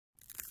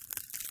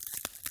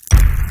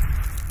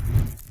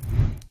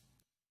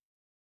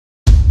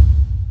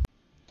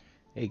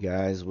Hey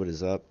guys, what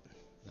is up?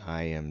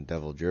 I am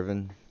Devil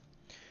Driven.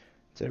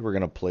 Today we're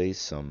gonna play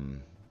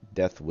some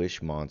Death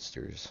Wish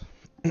monsters.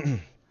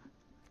 We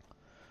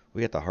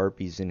got the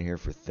harpies in here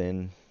for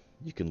thin.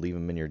 You can leave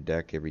them in your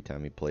deck every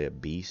time you play a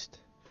beast.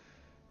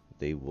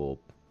 They will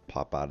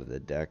pop out of the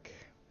deck.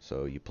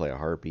 So you play a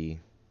harpy,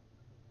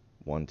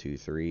 1, 2,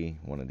 3.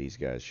 One of these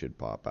guys should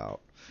pop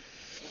out.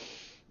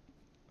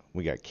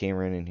 We got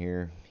Cameron in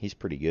here. He's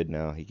pretty good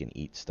now. He can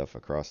eat stuff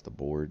across the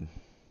board.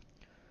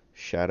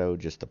 Shadow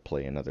just to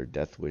play another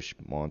Death Wish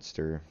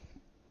monster.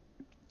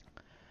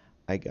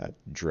 I got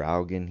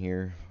Draug in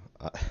here.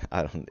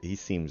 I don't. He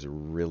seems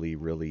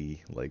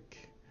really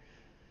like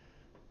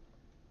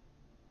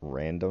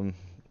random,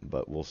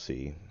 but we'll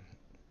see.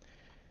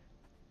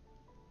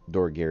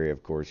 Dorgary,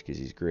 of course, because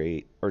he's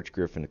great.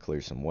 Archgriffin to clear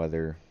some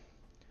weather.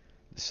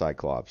 The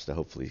Cyclops to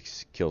hopefully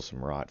kill some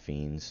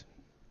rotfiends.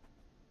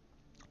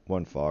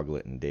 One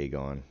Foglet and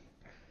Dagon,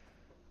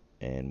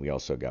 and we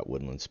also got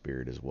Woodland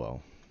Spirit as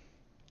well.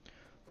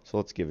 So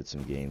let's give it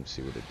some games,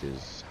 see what it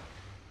is.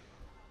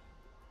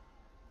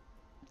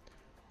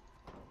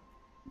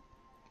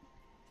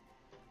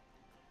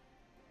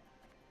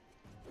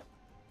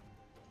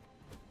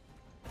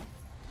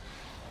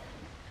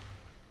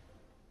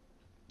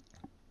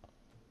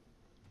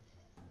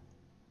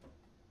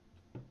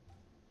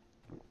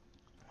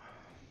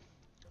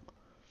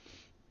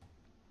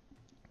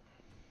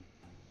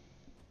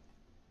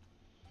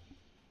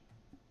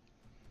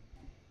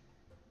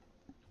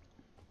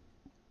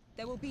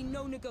 There will be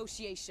no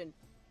negotiation.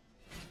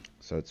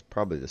 So it's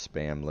probably the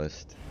spam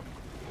list.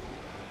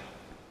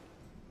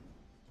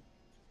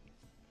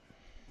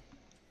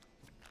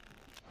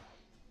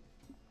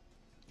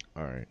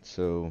 Alright,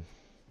 so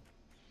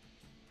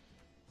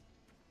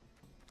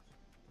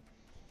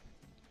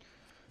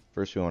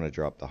first we want to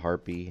drop the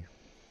Harpy,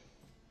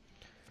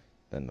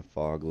 then the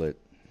Foglet.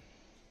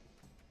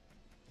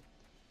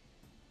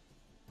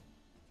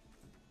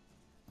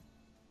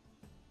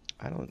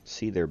 I don't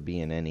see there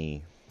being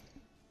any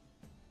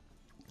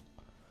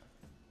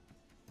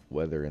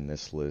weather in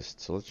this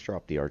list, so let's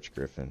drop the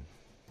Archgriffin.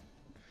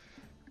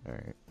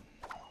 Alright.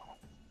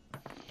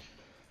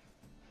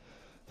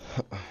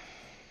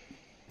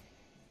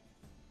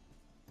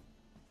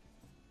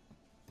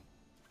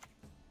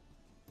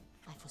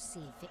 I foresee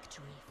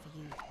victory for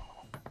you.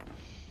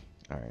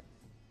 Alright.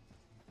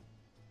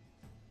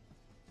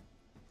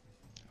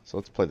 So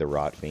let's play the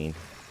Rotfiend.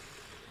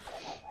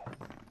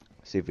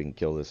 See if we can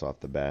kill this off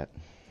the bat.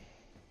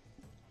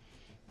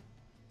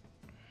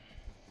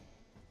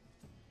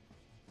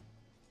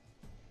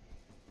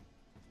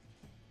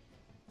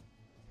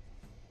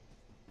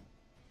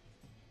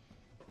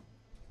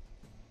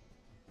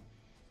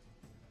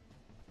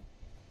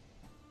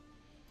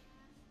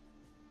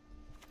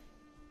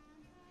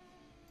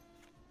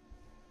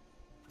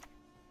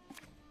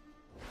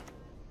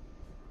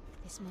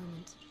 This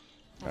moment,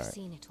 I've Alright.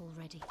 seen it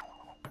already.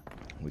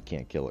 We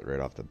can't kill it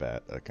right off the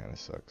bat. That kind of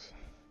sucks.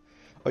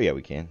 Oh yeah,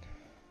 we can.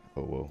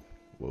 Oh, whoa.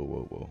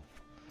 Whoa.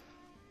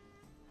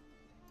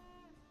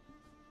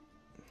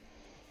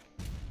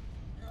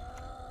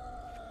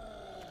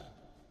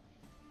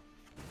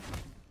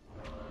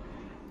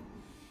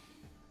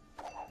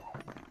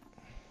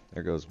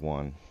 There goes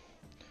one.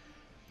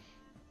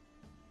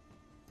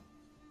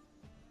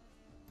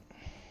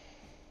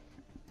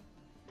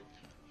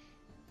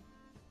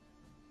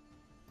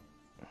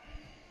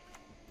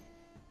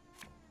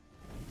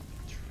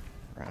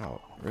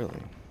 Trout,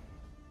 really?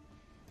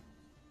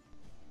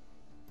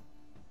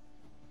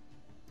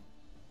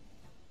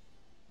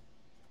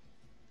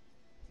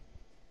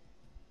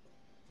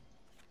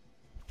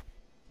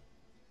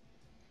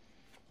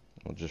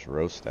 We'll just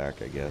roast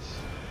stack, I guess.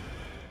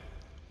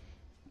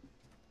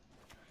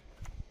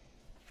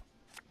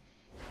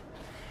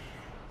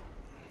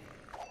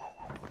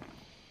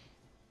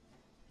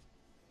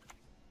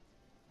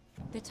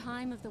 The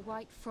time of the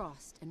white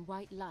frost and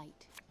white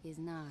light is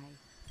nigh.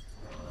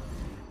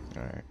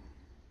 Alright.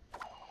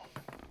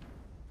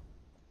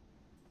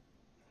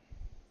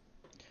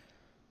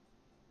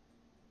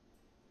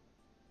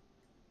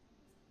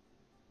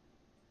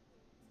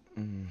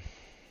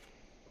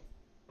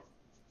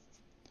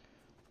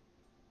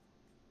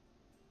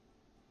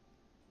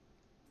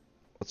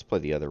 Let's play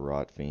the other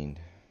Rotfiend.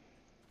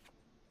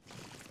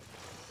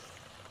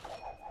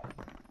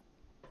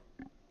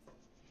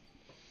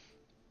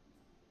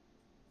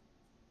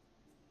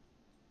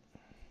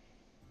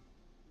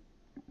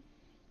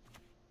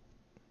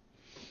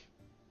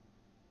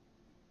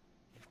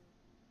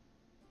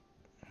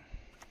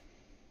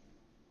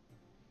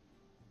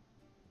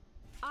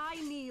 I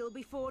kneel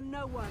before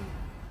no one.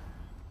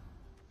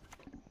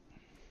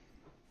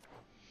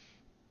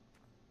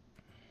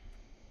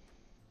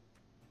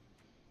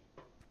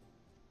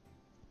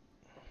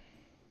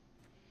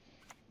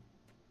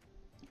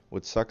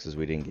 What sucks is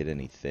we didn't get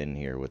any thin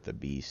here with the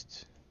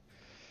beasts.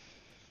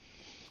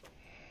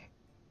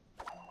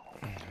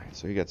 Alright,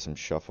 so we got some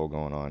shuffle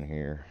going on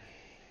here.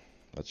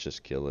 Let's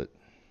just kill it.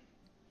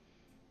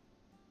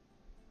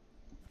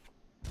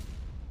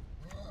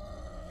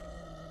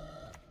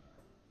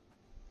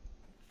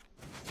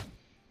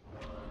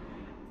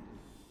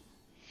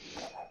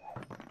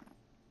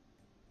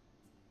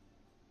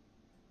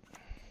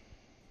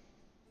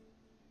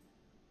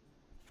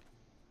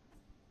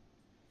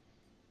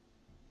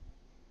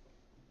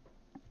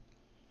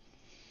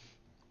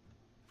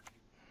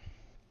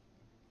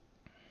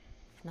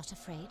 Not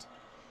afraid?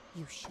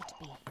 You should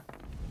be.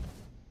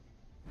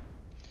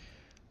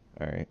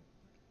 Alright.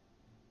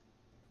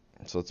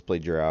 So let's play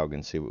Draug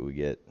and see what we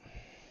get.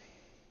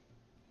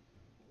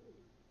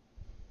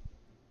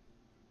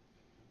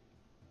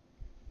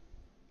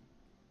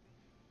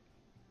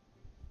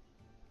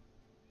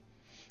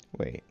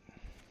 Wait.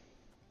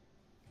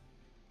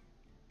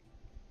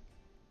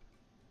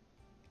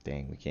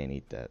 Dang, we can't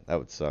eat that. That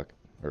would suck.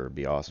 Or it'd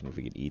be awesome if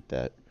we could eat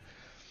that.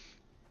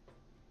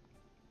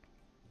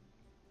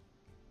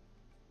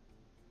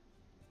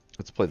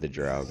 Let's play the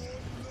Draug.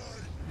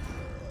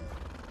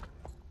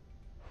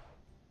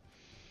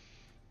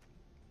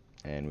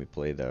 And we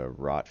play the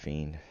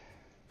rotfiend.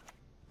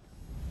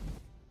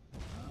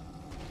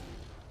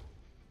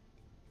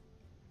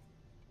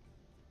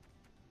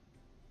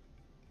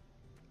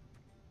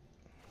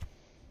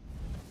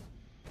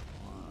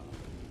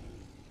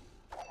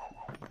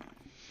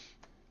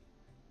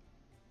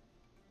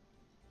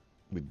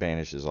 We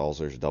banish his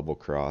Ulcer's double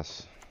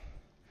cross.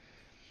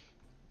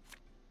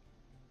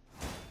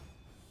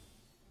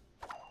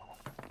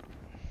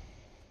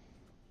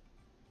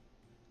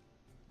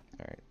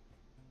 Alright.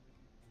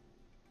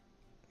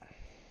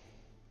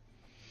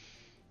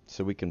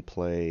 So we can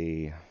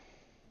play...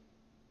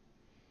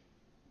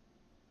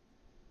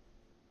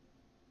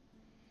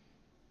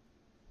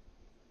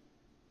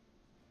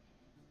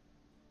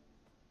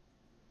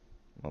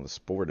 Well, the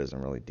Spore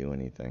doesn't really do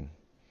anything.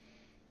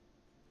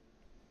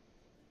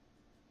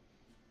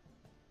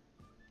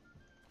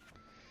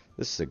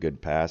 This is a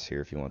good pass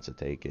here if he wants to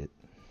take it.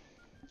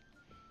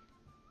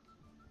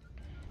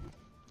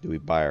 Do we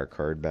buy our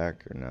card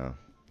back or no?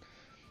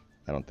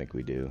 I don't think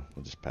we do.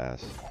 We'll just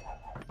pass.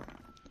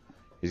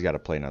 He's got to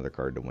play another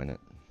card to win it.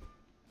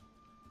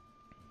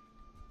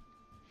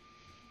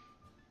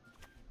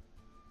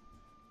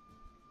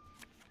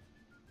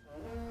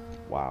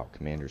 Wow,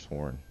 Commander's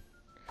Horn.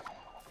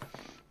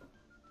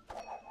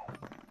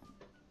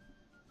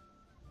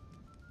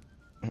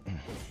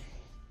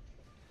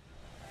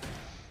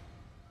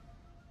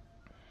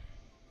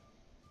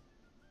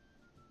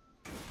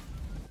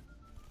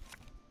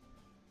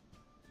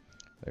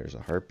 There's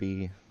a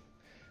Harpy.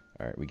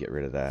 Alright, we get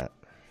rid of that.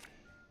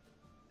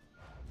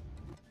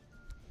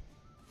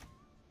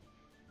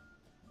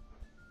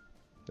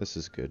 This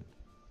is good.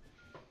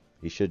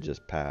 He should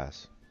just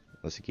pass.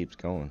 Unless he keeps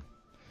going.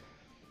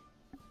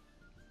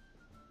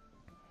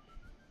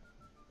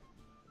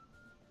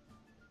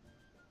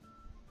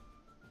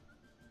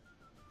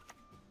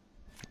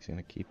 He's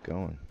gonna keep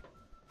going.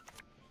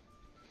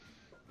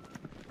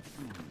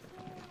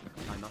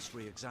 I must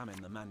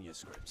re-examine the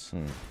manuscripts.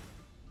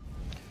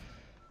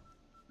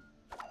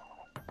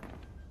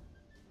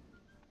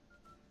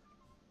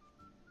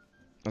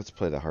 Let's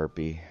play the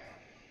Harpy.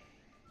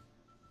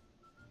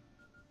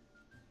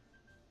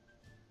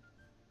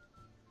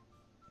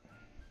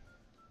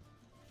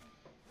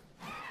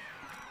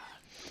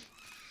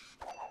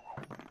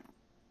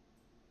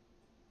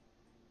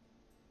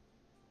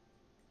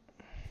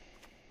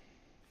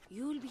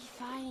 You'll be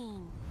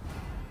fine.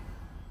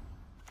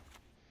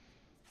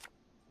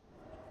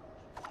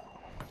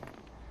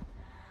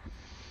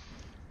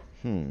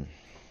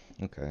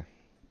 Okay.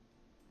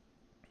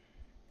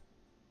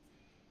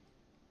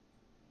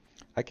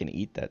 I can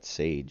eat that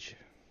sage.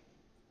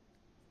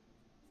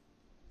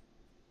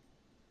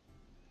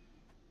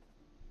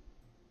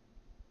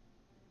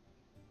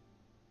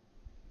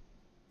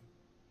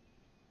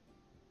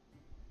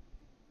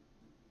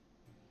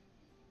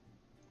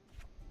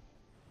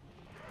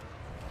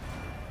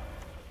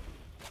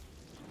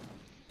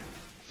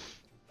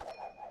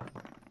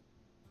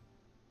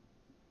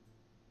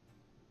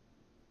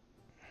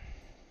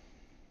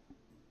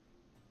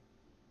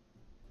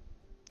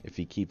 If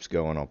he keeps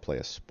going, I'll play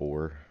a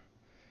Spore.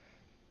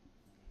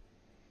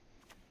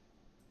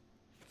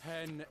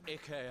 Hen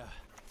Ikea,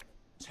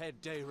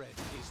 Ted Dayred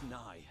is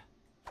nigh.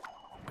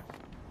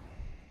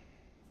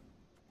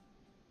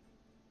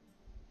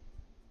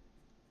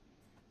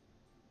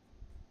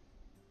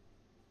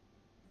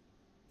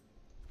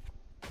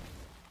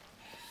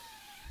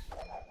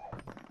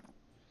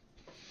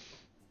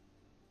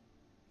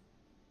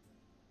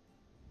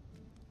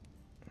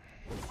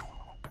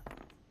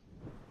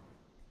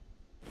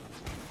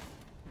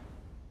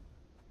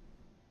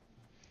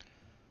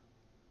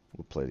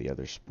 We'll play the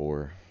other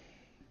Spore.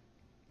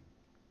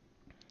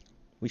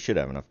 We should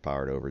have enough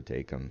power to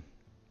overtake him.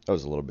 That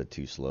was a little bit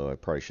too slow. I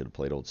probably should have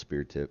played Old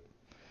Spear Tip.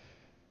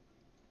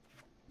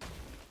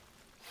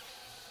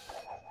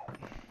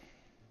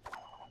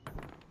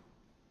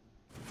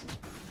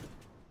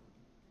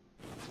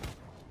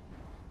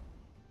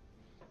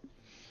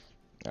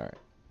 Alright.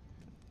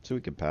 So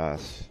we can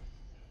pass.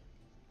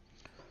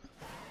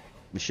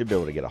 We should be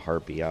able to get a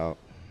Harpy out.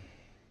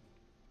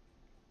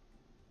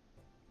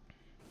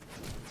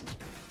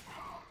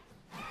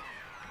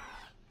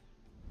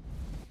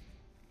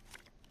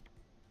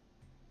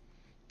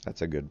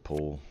 That's a good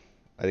pull.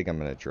 I think I'm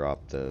going to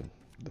drop the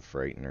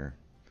Frightener.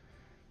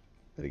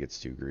 I think it's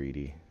too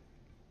greedy.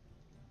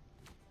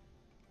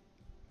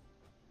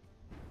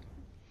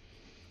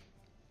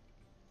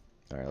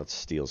 Alright, let's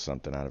steal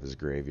something out of his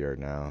graveyard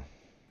now.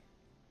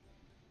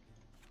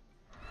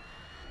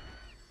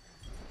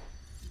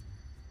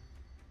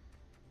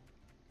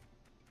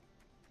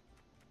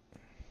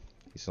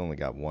 He's only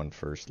got one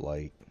first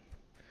light.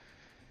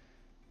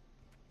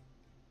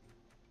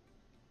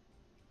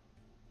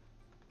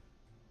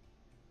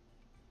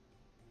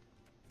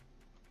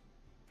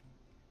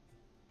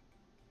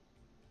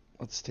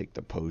 Let's take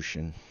the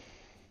potion.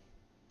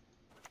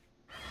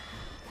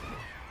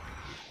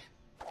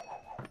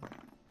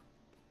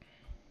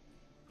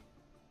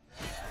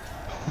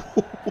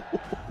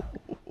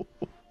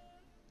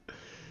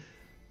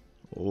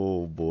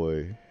 Oh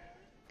boy.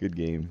 Good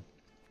game.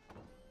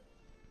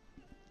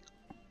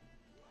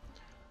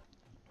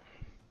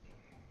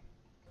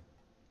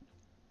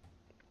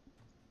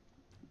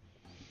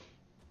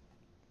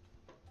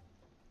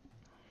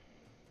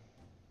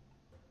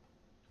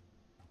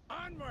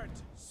 Onward,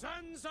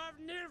 sons of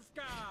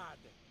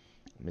Nilfgaard!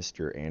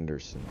 Mr.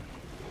 Anderson.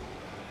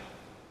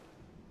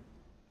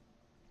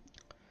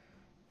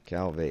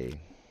 Calvé.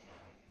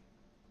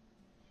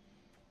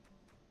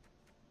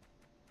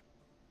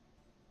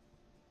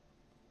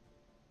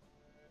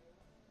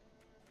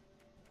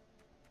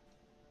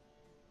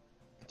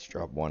 Let's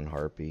drop one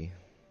harpy.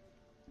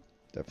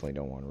 Definitely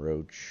don't want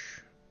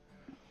roach.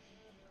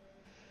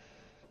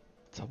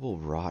 Double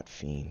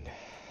rotfiend.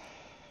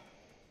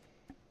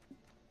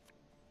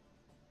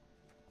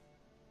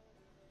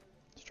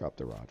 Let's drop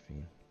the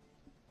rotfiend.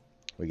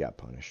 We got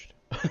punished.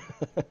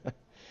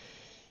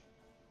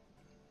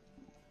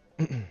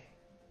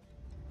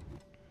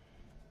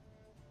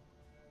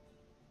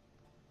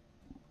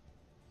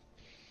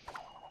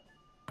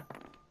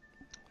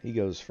 He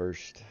goes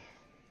first.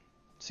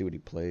 See what he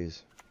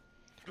plays.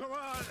 Go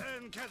on,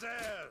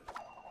 Encader!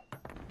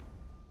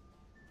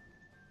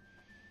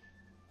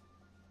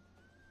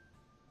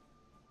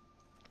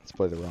 Let's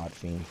play the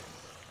rotfiend.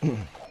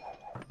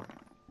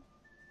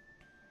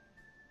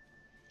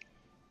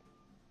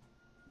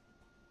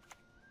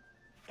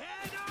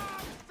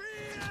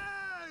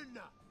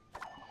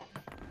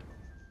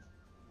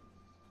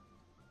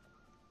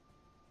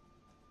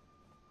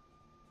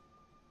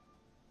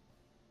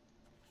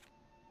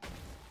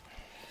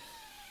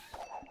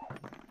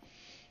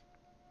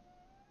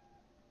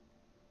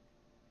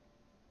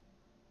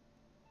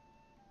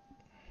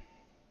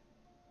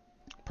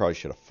 Probably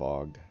should have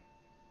fogged.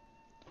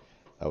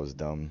 That was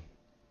dumb.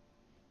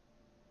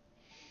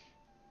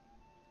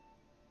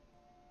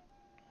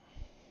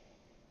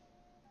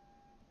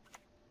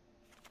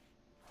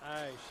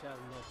 I shall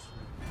not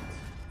repeat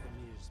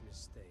Emir's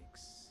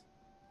mistakes.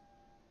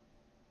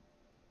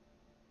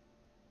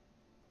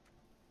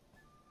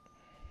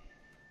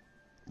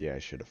 Yeah, I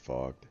should have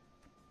fogged.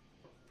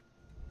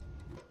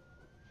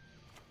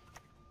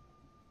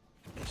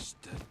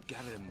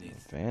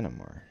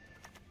 Vanamar.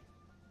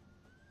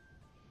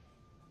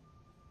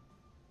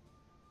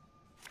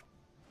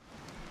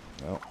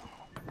 Well,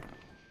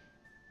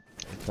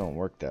 it don't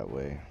work that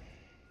way.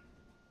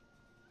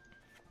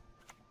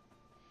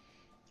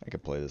 I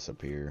could play this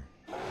up here.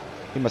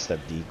 He must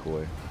have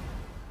decoy.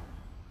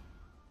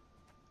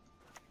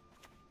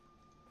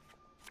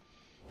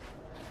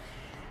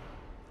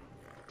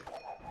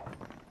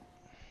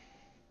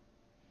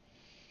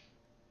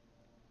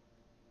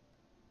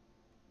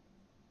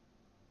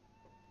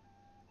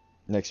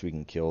 Next we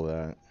can kill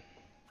that.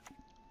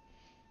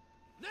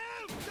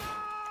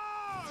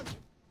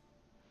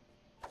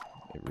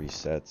 It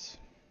resets.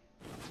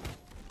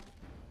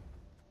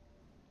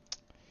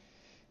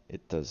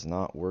 It does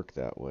not work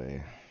that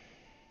way.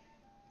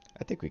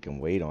 I think we can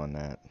wait on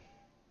that.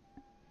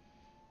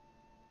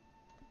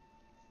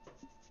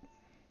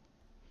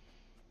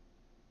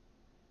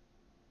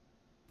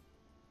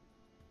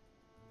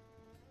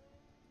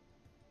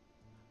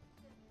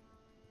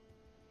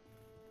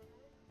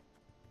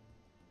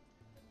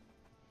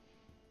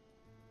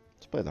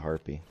 Let's play the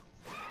harpy.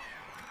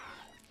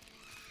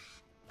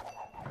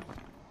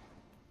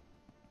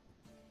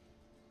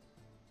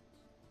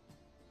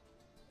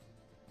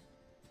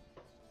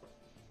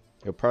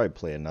 He'll probably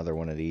play another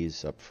one of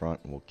these up front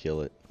and we'll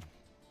kill it.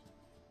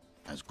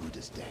 As good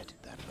as dead,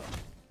 that lot.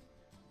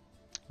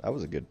 That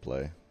was a good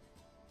play.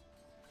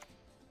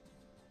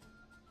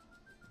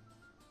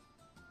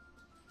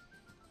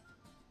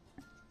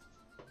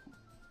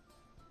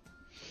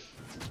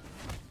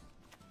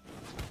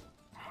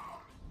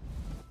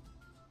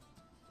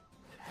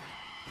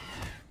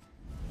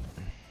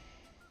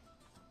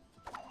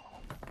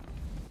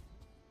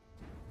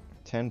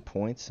 $10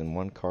 points in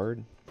one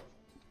card.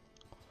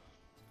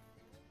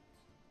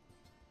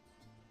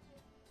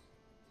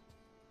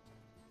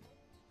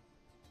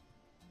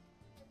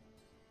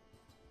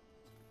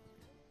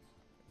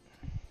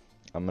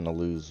 I'm gonna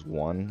lose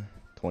 1,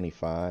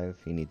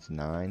 25. He needs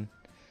 9.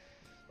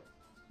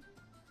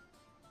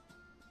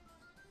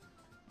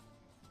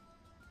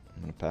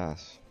 I'm gonna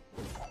pass.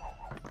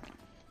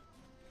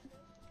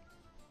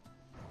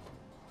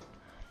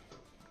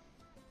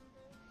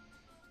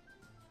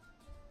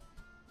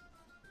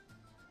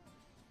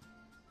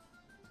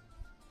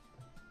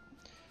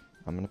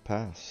 I'm gonna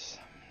pass.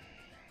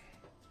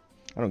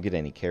 I don't get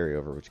any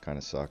carryover, which kind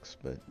of sucks,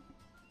 but...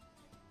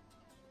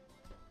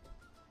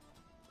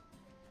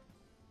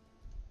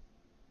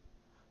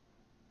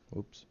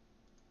 Oops.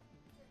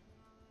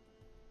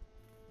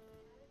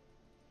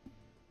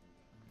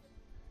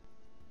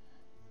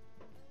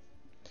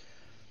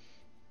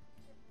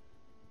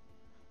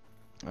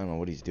 I don't know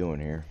what he's doing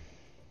here.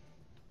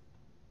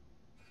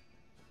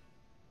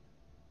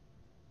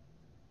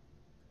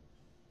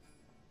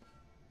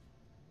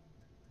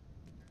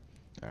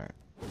 Alright.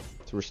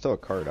 So we're still a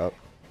card up.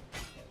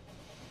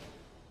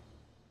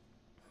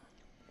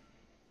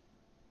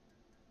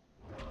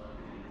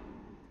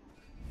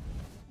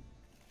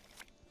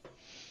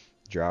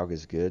 Draug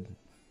is good.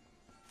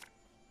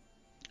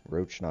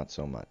 Roach not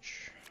so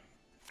much.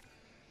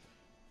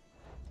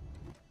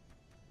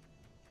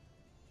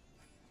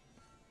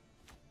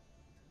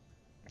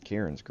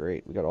 Kieran's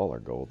great. We got all our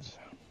golds.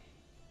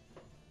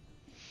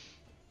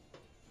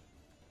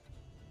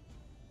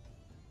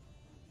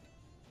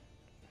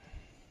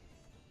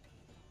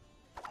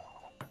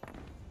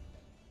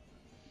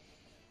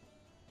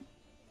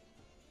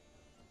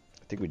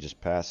 I think we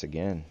just pass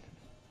again.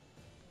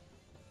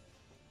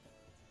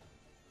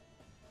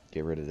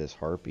 Get rid of this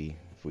harpy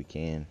if we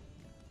can.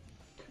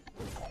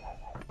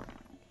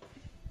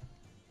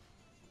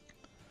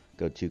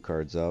 Go 2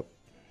 cards up.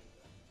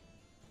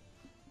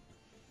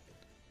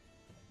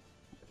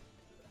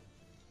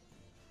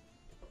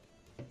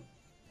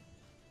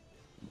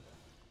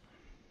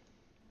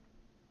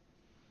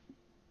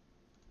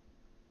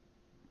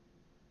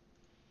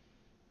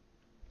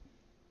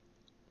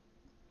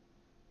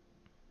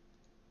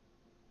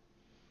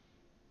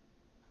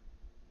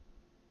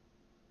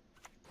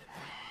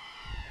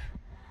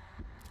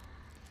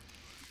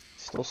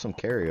 Still some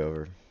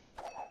carryover.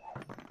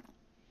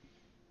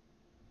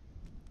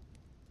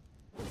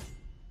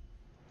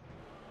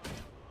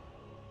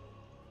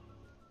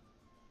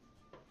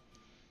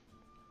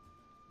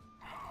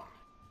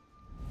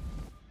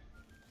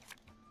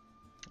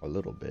 A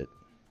little bit.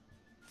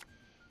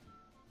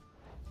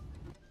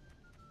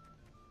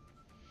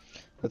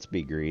 Let's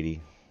be greedy.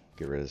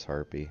 Get rid of this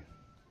harpy.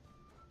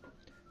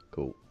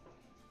 Cool.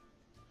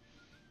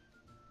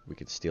 We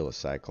could steal a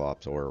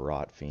cyclops or a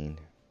rotfiend.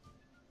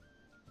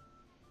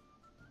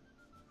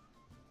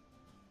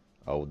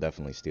 Oh, we'll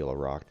definitely steal a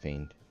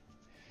rotfiend.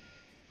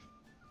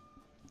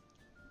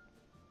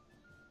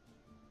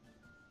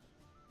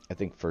 I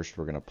think first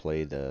we're gonna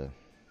play the...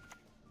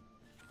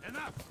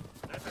 Enough!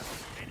 Let us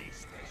finish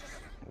this.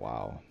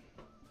 Wow.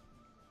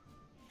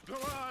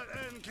 Gloire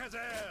and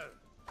Kazer!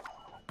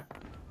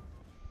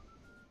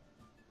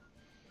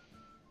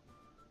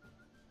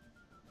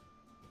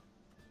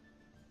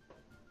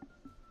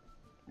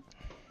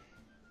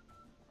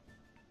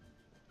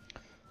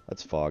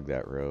 Let's fog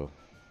that row.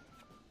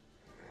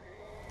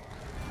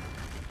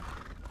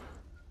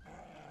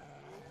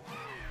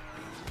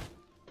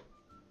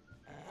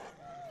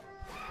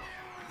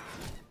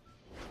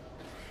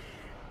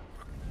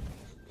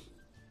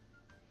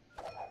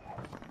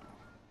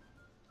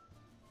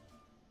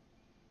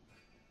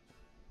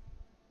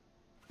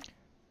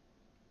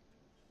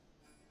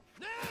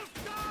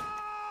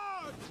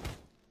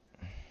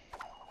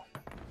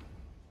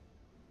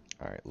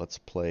 Alright, let's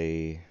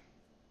play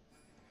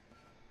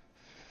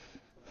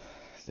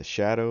the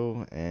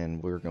Shadow,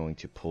 and we're going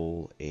to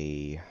pull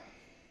a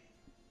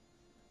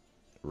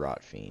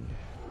Rotfiend.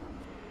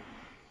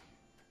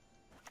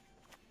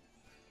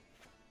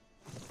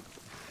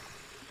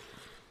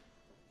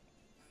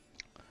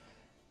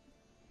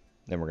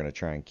 Then we're going to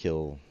try and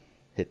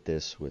hit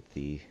this with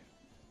the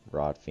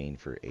Rotfiend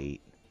for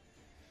 8.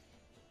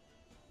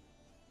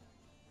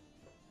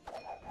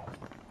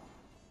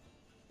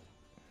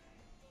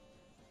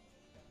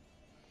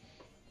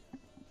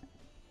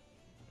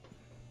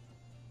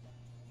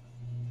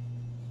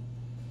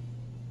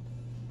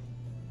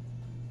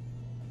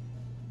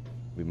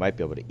 We might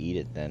be able to eat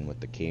it then with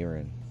the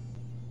Kieran.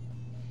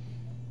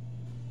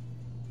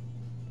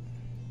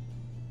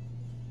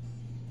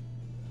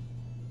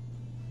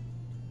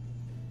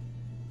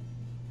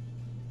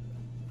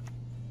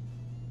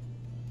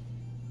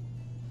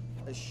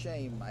 A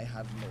shame I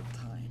have no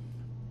time.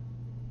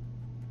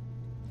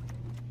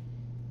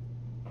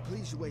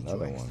 Please wait,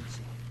 Another Your one.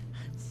 Excellency.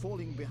 I'm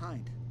falling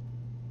behind.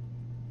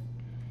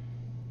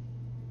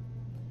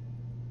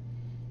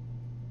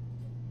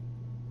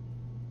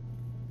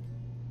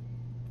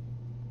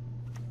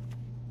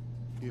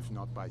 If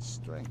not by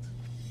strength,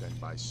 then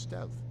by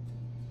stealth.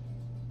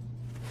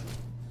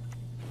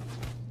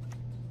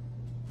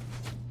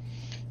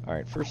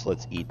 Alright, first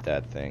let's eat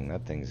that thing.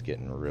 That thing's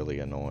getting really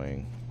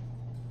annoying.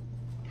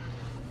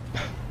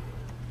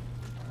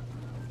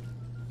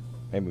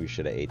 Maybe we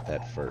should have ate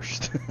that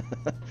first.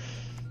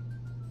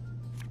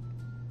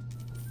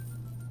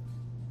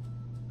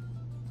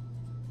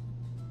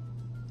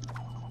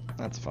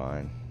 That's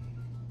fine.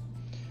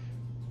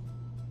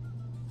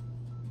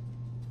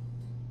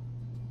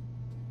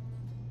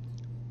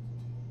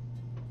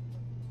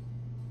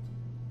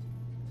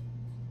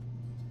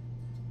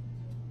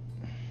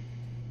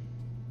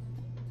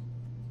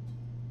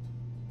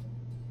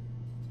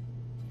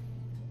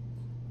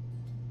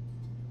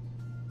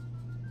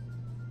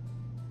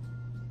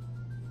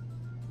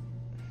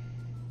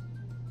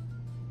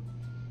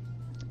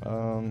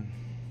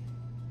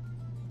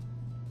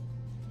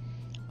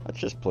 Let's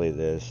just play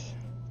this.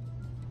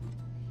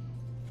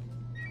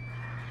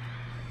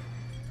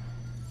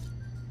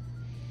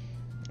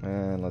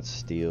 And let's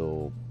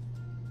steal.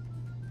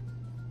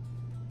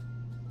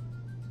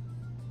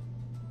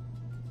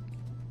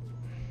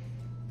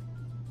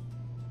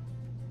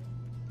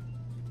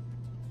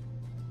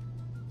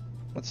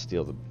 Let's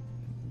steal the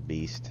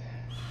beast.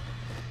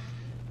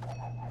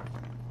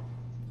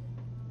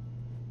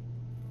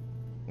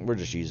 We're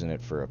just using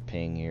it for a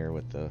ping here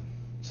with the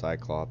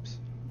cyclops.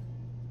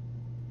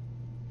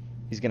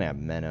 He's gonna have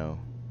Menno.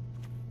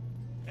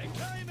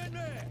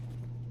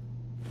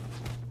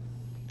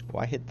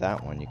 Why hit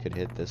that one? You could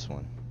hit this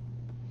one.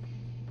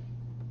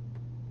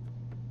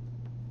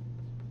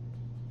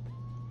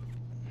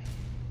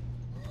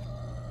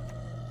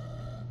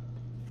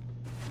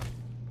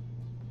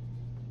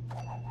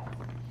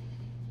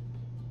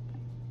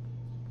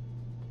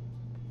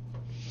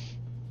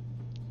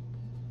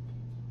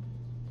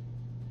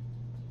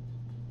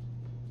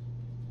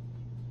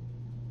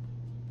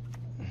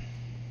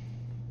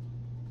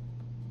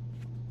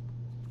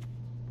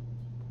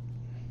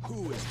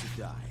 Who is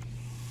to die?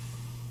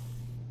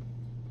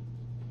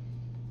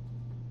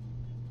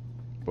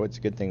 Boy, it's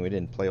a good thing we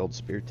didn't play old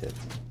spear tips.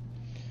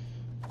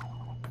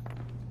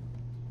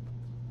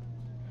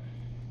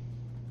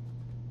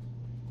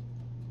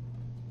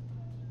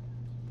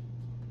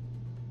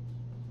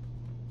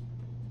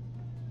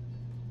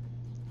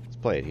 Let's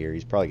play it here.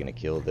 He's probably gonna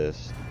kill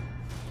this.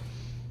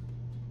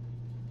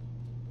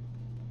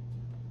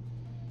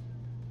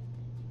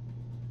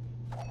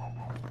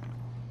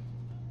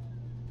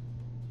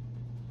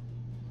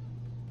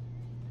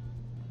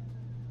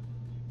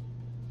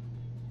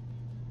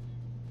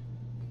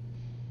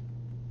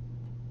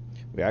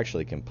 We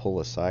actually can pull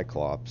a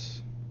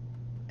cyclops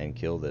and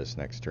kill this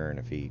next turn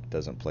if he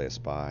doesn't play a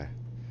spy.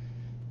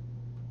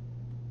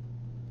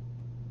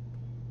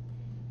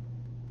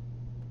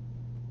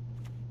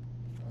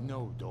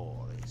 No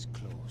door is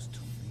closed to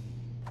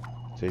me.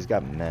 So he's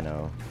got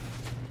Menno.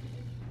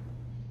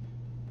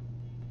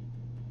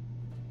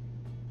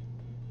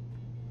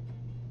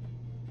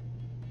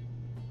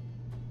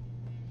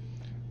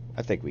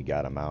 I think we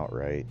got him out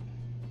right.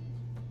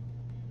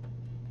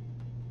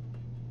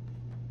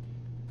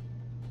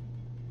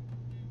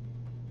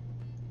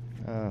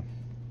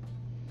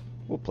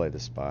 We'll play the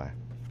spy.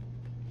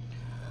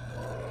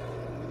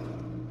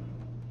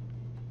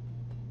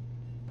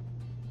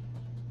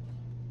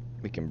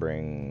 We can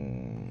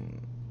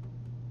bring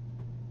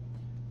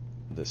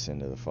this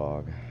into the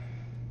fog.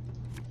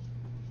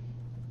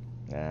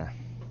 Nah,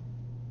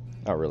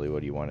 not really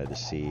what you wanted to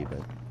see,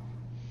 but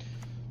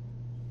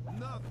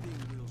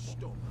Nothing will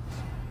stop us.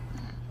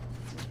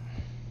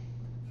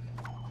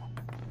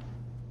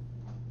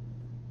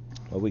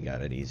 well, we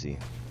got it easy.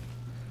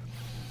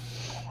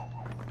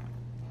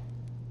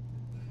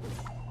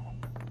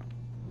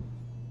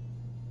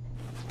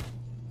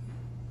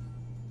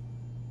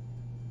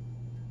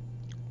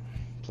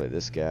 Play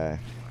this guy.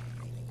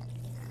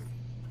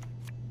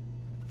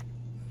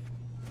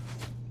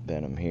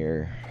 Venom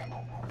here.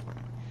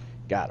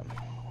 Got him.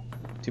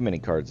 Too many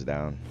cards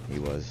down. He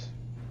was.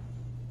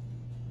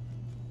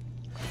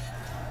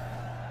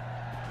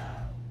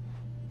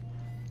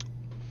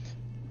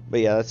 But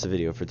yeah, that's the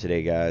video for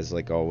today, guys.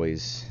 Like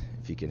always,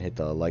 if you can hit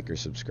the like or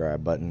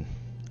subscribe button,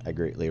 I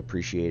greatly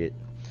appreciate it.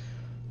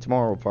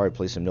 Tomorrow we'll probably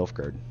play some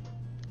Nilfgaard.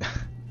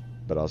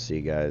 But I'll see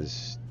you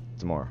guys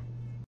tomorrow.